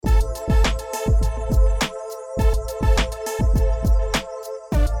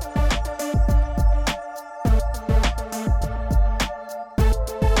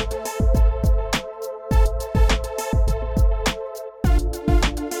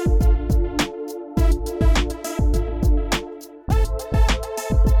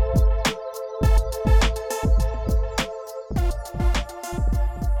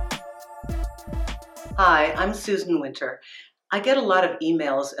I'm Susan Winter. I get a lot of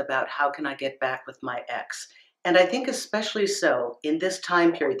emails about how can I get back with my ex. And I think especially so in this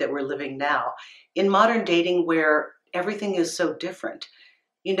time period that we're living now, in modern dating where everything is so different.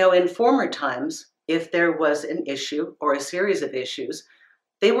 In former times, if there was an issue or a series of issues,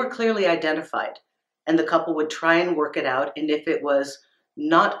 they were clearly identified and the couple would try and work it out. And if it was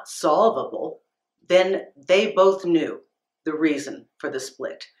not solvable, then they both knew the reason for the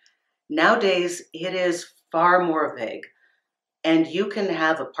split. Nowadays, it is far more vague, and you can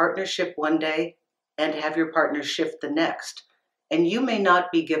have a partnership one day and have your partner shift the next, and you may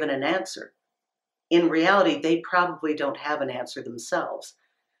not be given an answer. In reality, they probably don't have an answer themselves.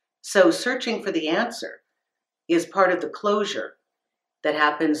 So searching for the answer is part of the closure that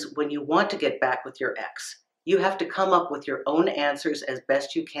happens when you want to get back with your ex. You have to come up with your own answers as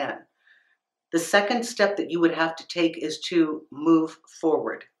best you can. The second step that you would have to take is to move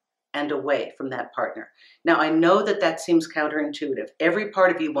forward and away from that partner. Now, I know that that seems counterintuitive. Every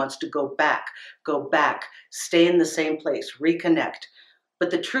part of you wants to go back, stay in the same place, reconnect.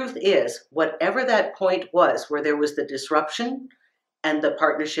 But the truth is, whatever that point was where there was the disruption and the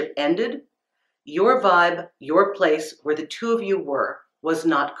partnership ended, your vibe, your place where the two of you were was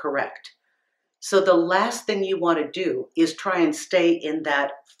not correct. So the last thing you want to do is try and stay in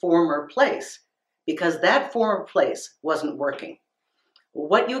that former place because that former place wasn't working.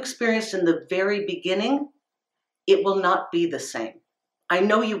 What you experienced in the very beginning, it will not be the same. I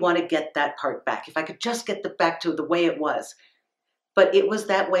know you want to get that part back. If I could just get back to the way it was. But it was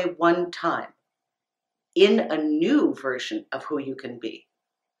that way one time. In a new version of who you can be,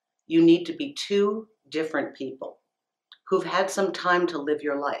 you need to be two different people who've had some time to live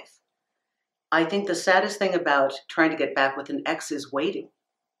your life. I think the saddest thing about trying to get back with an ex is waiting.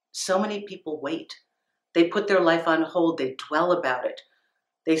 So many people wait. They put their life on hold. They dwell about it.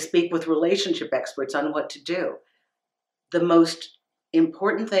 They speak with relationship experts on what to do. The most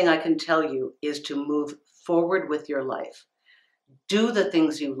important thing I can tell you is to move forward with your life. Do the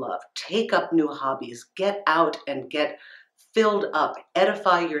things you love. Take up new hobbies. Get out and get filled up.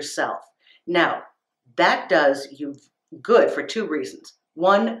 Edify yourself. Now, that does you good for two reasons.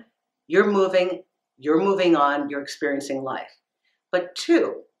 One, you're moving on, you're experiencing life. But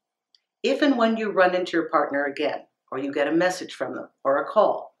two, if and when you run into your partner again, or you get a message from them, or a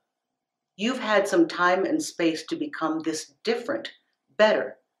call, you've had some time and space to become this different,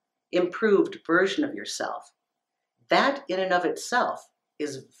 better, improved version of yourself. That in and of itself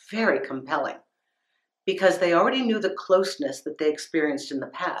is very compelling because they already knew the closeness that they experienced in the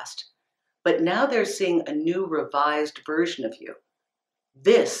past, but now they're seeing a new revised version of you.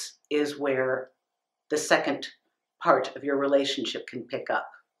 This is where the second part of your relationship can pick up.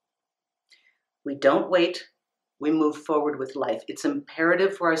 We don't wait. We move forward with life. It's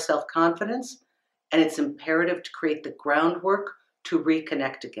imperative for our self-confidence, and it's imperative to create the groundwork to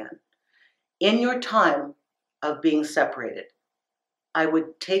reconnect again. In your time of being separated, I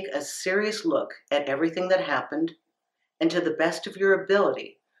would take a serious look at everything that happened, and to the best of your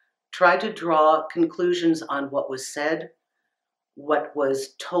ability, try to draw conclusions on what was said, what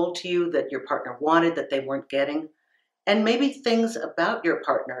was told to you that your partner wanted that they weren't getting, and maybe things about your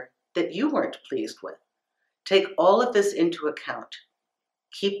partner that you weren't pleased with. Take all of this into account.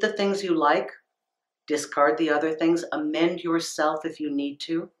 Keep the things you like, discard the other things, amend yourself if you need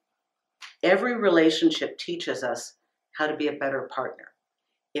to. Every relationship teaches us how to be a better partner.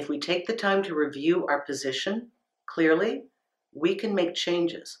 If we take the time to review our position clearly, we can make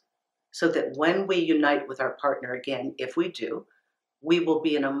changes so that when we unite with our partner again, if we do, we will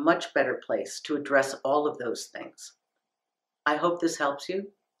be in a much better place to address all of those things. I hope this helps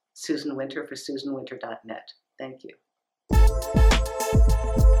you. Susan Winter for SusanWinter.net. Thank you.